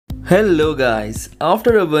Hello guys,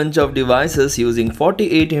 after a bunch of devices using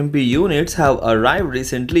 48MP units have arrived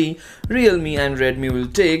recently, Realme and Redmi will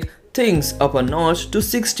take things up a notch to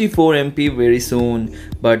 64MP very soon.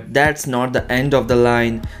 But that's not the end of the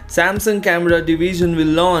line. Samsung camera division will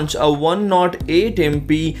launch a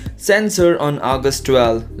 108MP sensor on August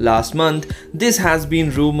 12. Last month, this has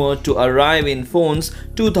been rumored to arrive in phones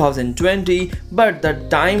 2020, but the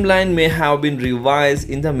timeline may have been revised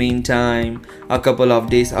in the meantime. A couple of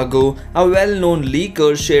days ago, a well-known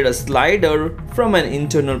leaker shared a slider from an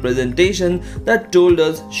internal presentation that told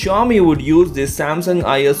us Xiaomi would use this Samsung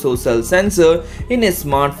ISO cell sensor in a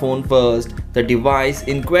smartphone first, the device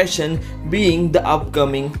in question being the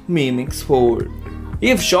upcoming Mi Mix 4.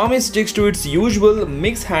 If Xiaomi sticks to its usual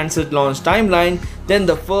mixed handset launch timeline, then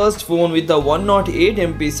the first phone with the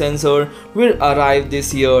 108MP sensor will arrive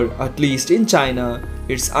this year, at least in China.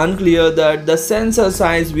 It's unclear that the sensor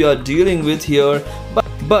size we are dealing with here,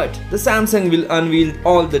 but the Samsung will unveil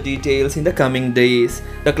all the details in the coming days.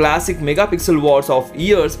 The classic megapixel wars of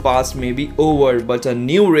years past may be over, but a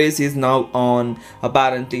new race is now on,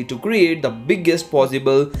 apparently to create the biggest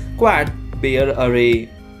possible quad bare array.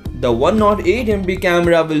 The 108MP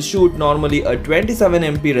camera will shoot normally a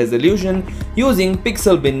 27MP resolution using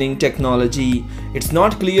pixel binning technology. It's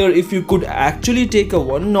not clear if you could actually take a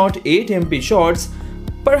 108MP shots,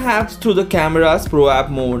 perhaps through the camera's Pro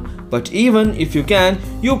app mode, but even if you can,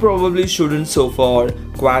 you probably shouldn't so far.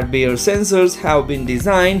 Quad bare sensors have been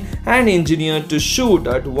designed and engineered to shoot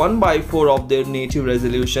at 1/4 of their native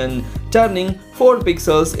resolution, turning 4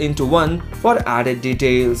 pixels into 1 for added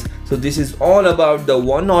details. So this is all about the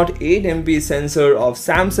 108MP sensor of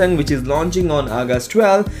Samsung, which is launching on August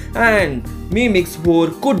 12, and Mi Mix 4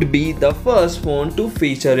 could be the first phone to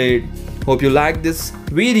feature it. Hope you like this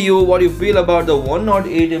video. What do you feel about the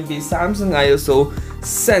 108MP Samsung ISO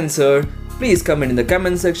sensor? Please comment in the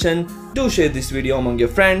comment section. Do share this video among your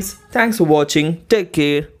friends. Thanks for watching. Take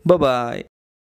care. Bye bye.